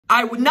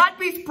I would not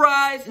be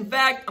surprised. In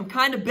fact, I'm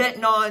kind of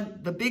betting on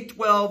the Big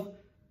 12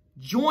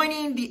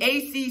 joining the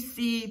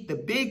ACC, the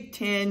Big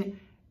 10,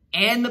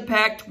 and the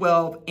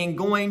Pac-12 and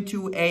going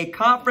to a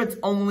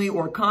conference-only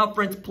or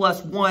conference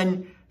plus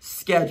one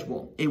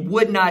schedule. It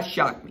would not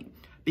shock me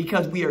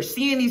because we are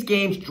seeing these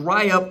games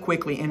dry up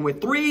quickly. And with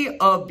 3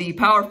 of the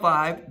Power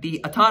 5,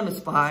 the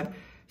Autonomous 5,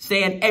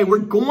 saying, hey, we're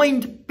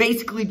going to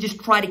basically just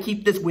try to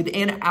keep this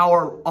within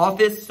our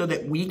office so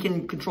that we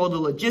can control the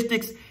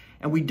logistics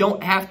and we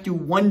don't have to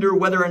wonder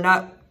whether or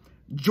not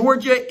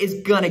Georgia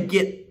is going to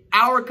get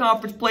our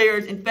conference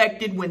players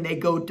infected when they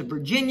go to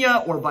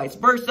Virginia or vice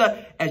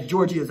versa, as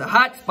Georgia is a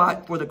hot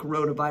spot for the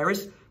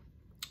coronavirus.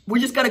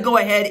 We're just going to go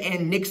ahead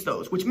and nix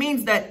those, which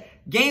means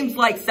that games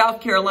like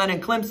South Carolina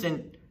and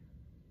Clemson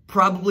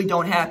probably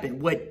don't happen,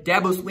 what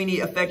Dabo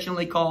Swinney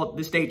affectionately called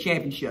the state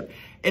championship.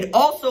 It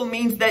also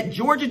means that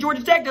Georgia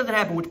Tech doesn't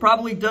happen, which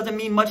probably doesn't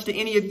mean much to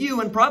any of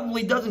you and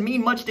probably doesn't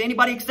mean much to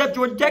anybody except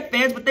Georgia Tech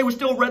fans, but they would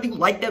still really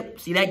like to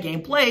see that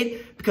game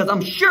played because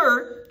I'm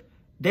sure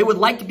they would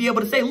like to be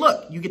able to say,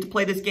 look, you get to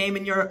play this game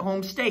in your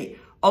home state,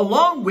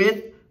 along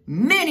with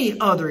many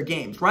other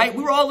games, right?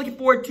 We were all looking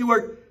forward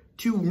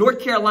to North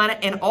Carolina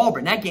and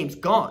Auburn. That game's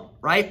gone,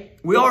 right?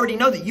 We already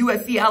know that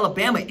USC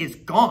Alabama is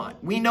gone.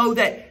 We know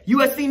that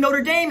USC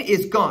Notre Dame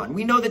is gone.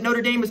 We know that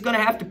Notre Dame is going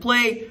to have to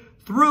play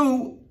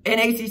through an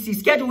ACC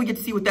schedule. We get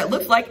to see what that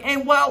looks like.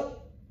 And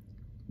while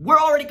we're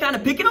already kind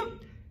of picking them,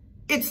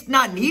 it's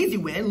not an easy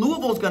win.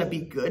 Louisville's going to be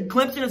good.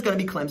 Clemson is going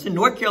to be Clemson.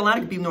 North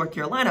Carolina could be North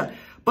Carolina.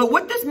 But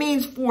what this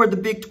means for the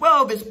Big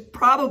 12 is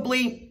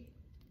probably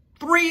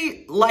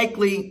 3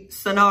 likely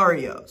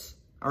scenarios,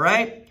 all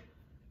right?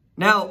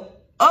 Now,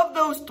 of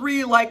those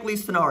 3 likely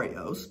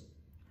scenarios,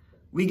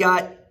 we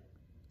got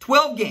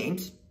 12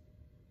 games,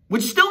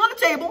 which is still on the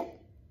table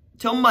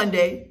till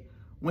Monday,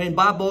 when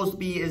Bob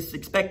Bowlesby is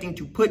expecting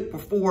to put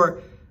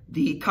before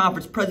the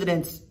conference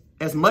presidents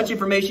as much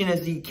information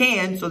as he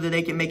can so that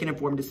they can make an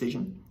informed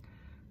decision.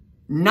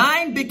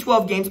 9 Big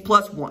 12 games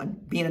plus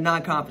 1, being a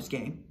non-conference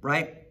game,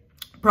 right?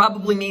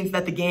 Probably means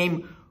that the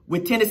game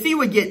with Tennessee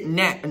would get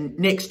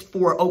nixed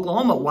for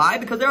Oklahoma. Why?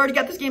 Because they already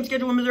got this game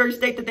scheduled in Missouri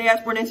State that they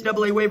asked for an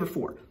NCAA waiver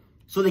for.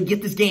 So they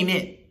get this game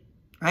in,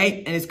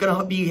 right? And it's going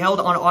to be held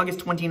on August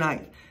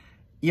 29th.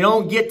 You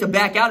don't get to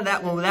back out of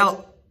that one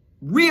without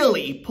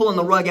really pulling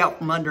the rug out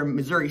from under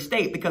Missouri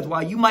State, because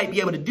while you might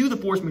be able to do the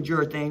force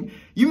majeure thing,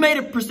 you made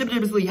it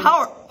precipitously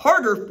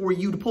harder for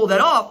you to pull that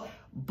off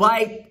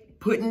by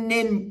putting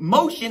in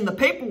motion the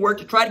paperwork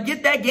to try to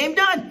get that game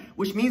done,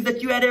 which means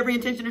that you had every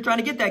intention of trying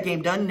to get that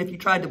game done. And if you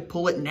tried to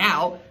pull it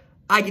now,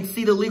 I could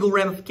see the legal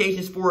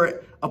ramifications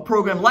for a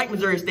program like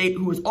Missouri State,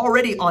 who is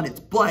already on its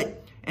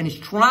butt and is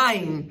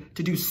trying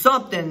to do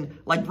something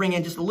like bring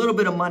in just a little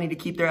bit of money to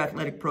keep their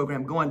athletic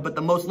program going. But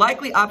the most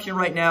likely option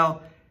right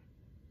now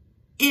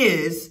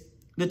is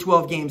the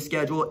 12-game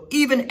schedule,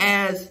 even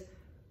as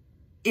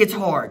it's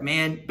hard,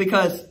 man,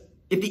 because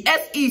if the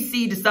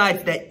SEC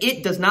decides that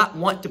it does not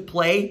want to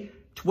play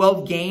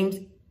 12 games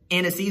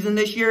in a season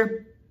this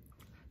year,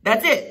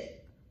 that's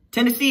it.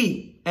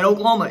 Tennessee and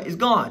Oklahoma is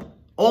gone.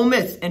 Ole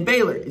Miss and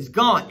Baylor is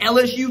gone.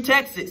 LSU,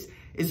 Texas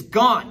is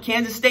gone.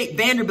 Kansas State,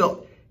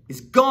 Vanderbilt is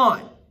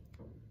gone.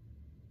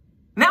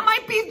 And that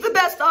might be the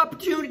best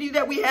opportunity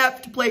that we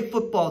have to play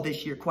football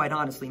this year, quite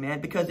honestly,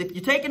 man, because if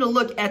you're taking a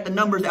look at the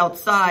numbers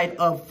outside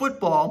of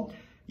football,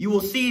 you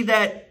will see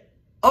that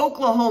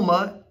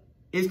Oklahoma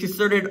is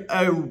considered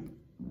a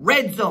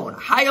red zone,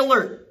 high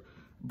alert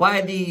by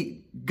the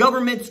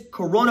government's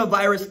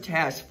coronavirus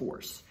task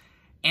force.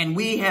 And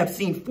we have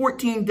seen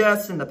 14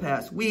 deaths in the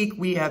past week.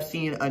 We have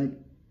seen a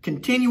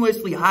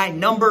continuously high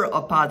number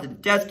of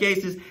positive test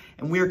cases.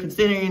 And we are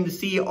considering to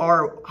see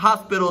our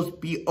hospitals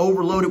be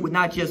overloaded with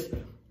not just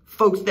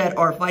folks that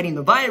are fighting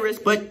the virus,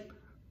 but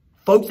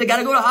folks that got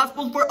to go to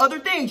hospitals for other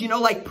things, you know,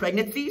 like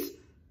pregnancies,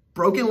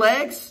 broken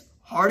legs,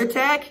 heart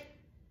attack,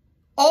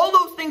 all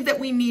those things that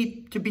we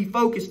need to be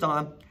focused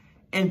on.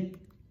 And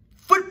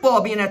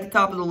football being at the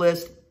top of the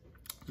list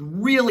is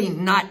really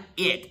not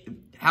it.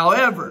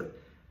 However,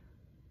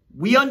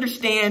 we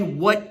understand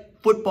what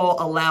football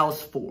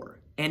allows for,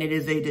 and it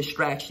is a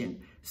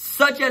distraction.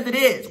 Such as it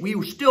is, we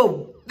were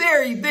still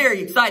very,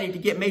 very excited to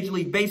get Major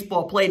League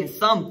Baseball played in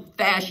some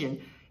fashion,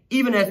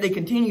 even as they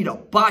continue to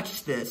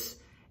botch this.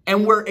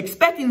 And we're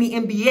expecting the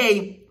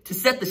NBA to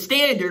set the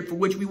standard for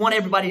which we want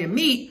everybody to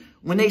meet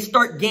when they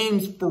start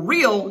games for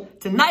real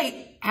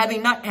tonight,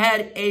 having not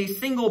had a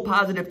single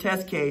positive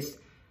test case,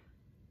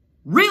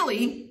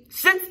 really,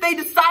 since they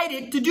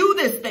decided to do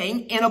this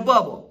thing in a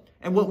bubble.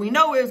 And what we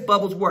know is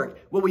bubbles work.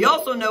 What we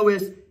also know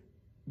is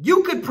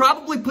you could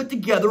probably put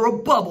together a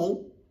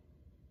bubble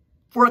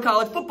for a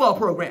college football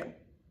program,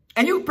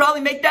 and you could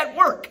probably make that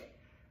work.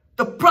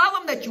 The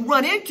problem that you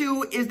run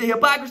into is the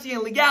hypocrisy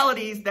and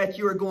legalities that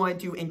you're going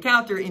to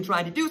encounter in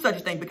trying to do such a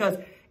thing. Because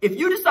if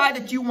you decide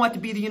that you want to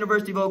be the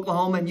University of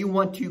Oklahoma and you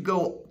want to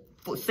go,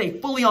 say,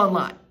 fully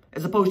online,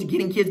 as opposed to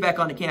getting kids back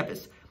onto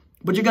campus,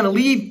 but you're going to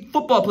leave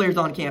football players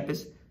on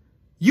campus,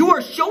 you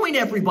are showing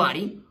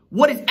everybody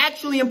what is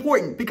actually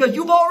important, because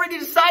you've already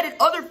decided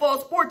other fall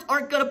sports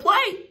aren't going to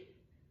play.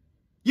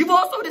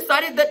 also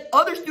decided that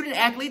other student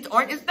athletes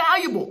aren't as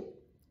valuable.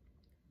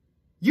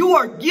 You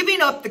are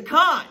giving up the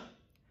con.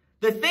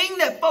 The thing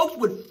that folks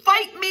would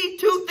fight me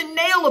tooth and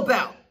nail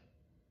about.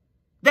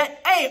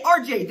 That, hey,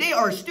 RJ, they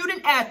are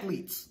student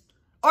athletes.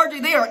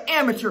 RJ, they are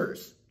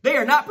amateurs. They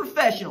are not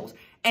professionals.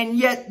 And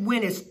yet,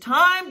 when it's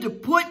time to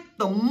put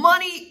the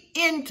money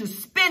into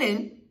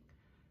spinning,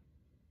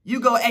 you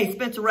go, hey,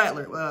 Spencer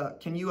Rattler,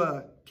 can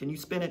you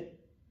spin it?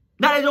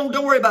 No,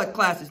 don't worry about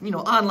classes,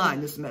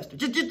 online this semester.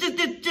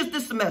 Just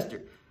this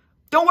semester.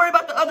 Don't worry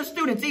about the other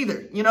students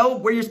either,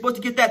 where you're supposed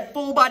to get that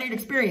full-bodied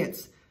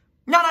experience.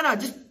 No,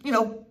 just,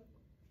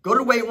 go to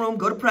the weight room,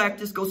 go to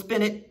practice, go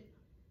spin it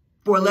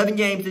for 11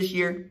 games this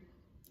year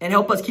and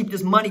help us keep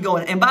this money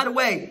going. And by the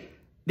way,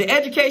 the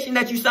education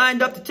that you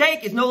signed up to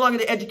take is no longer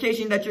the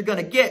education that you're going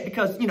to get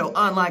because,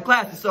 online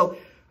classes. So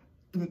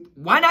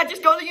why not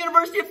just go to the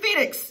University of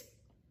Phoenix?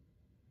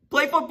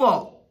 Play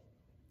football.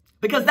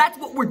 Because that's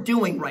what we're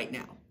doing right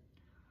now.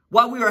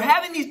 While we are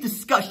having these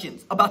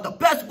discussions about the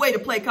best way to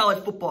play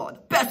college football, the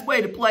best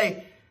way to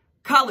play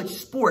college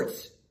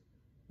sports,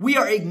 we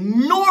are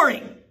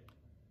ignoring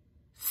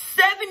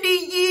 70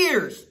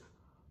 years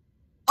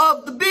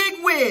of the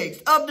big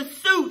wigs, of the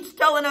suits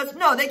telling us,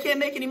 no, they can't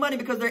make any money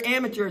because they're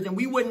amateurs and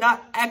we would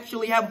not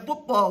actually have a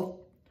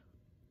football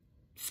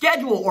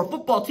schedule or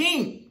football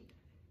team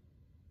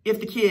if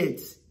the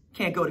kids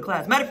can't go to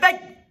class. Matter of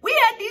fact, we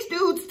had these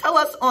dudes tell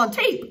us on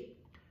tape,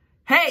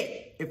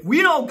 hey, if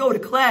we don't go to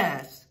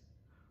class,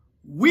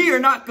 we are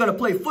not going to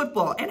play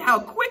football. And how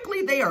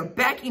quickly they are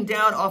backing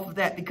down off of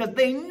that because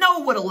they know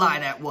what a lie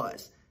that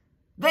was.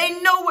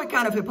 They know what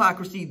kind of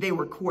hypocrisy they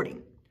were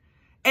courting.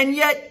 And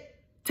yet,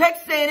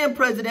 Texas A&M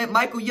President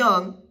Michael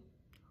Young,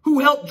 who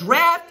helped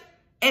draft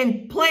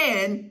and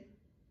plan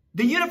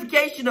the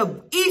unification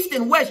of East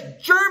and West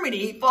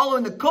Germany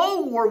following the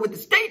Cold War with the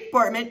State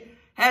Department,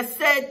 has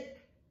said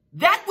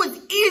that was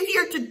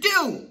easier to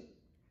do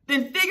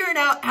than figuring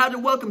out how to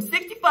welcome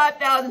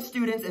 65,000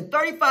 students and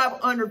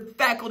 3,500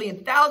 faculty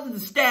and thousands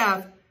of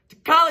staff to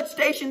College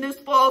Station this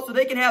fall so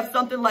they can have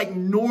something like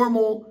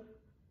normal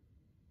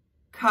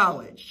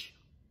college.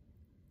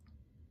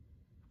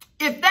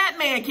 If that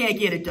man can't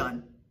get it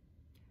done,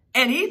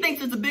 and he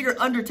thinks it's a bigger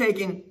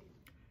undertaking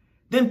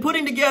than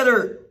putting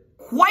together,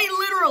 quite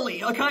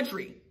literally, a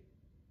country,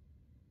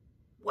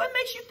 what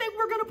makes you think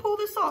we're going to pull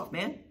this off,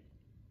 man?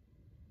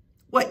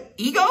 What,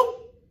 ego?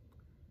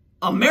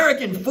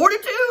 American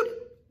fortitude?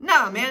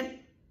 Nah, man.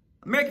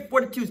 American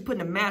fortitude is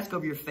putting a mask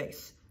over your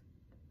face.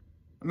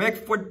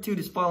 American fortitude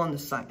is following the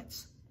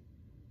science.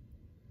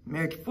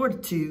 American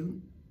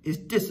fortitude is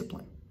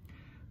discipline.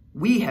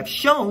 We have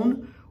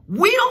shown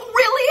we don't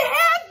really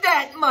have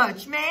that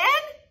much, man.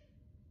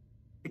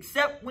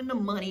 Except when the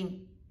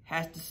money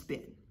has to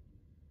spin.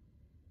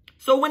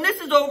 So when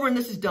this is over and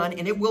this is done,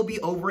 and it will be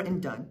over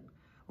and done,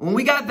 when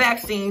we got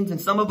vaccines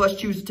and some of us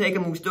choose to take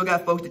them and we still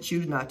got folks that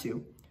choose not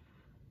to,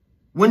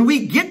 when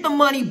we get the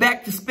money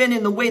back to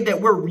spending the way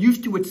that we're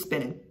used to it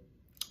spinning,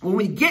 when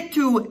we get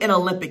to an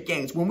Olympic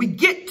Games, when we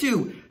get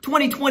to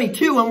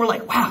 2022 and we're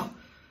like, wow,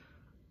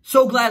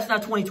 so glad it's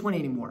not 2020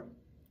 anymore.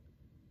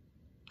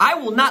 I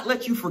will not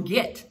let you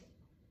forget.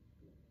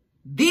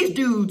 These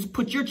dudes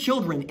put your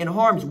children in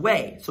harm's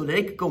way so that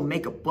they could go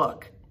make a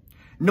buck,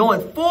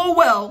 knowing full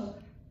well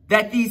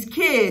that these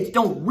kids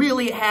don't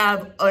really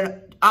have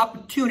an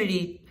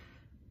opportunity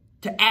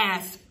to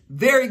ask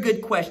very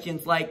good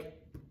questions like,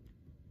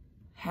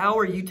 how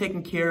are you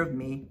taking care of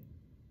me?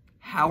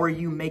 How are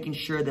you making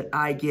sure that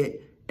I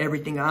get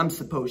everything I'm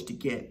supposed to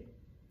get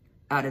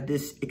out of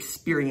this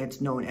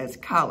experience known as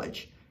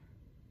college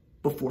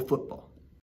before football?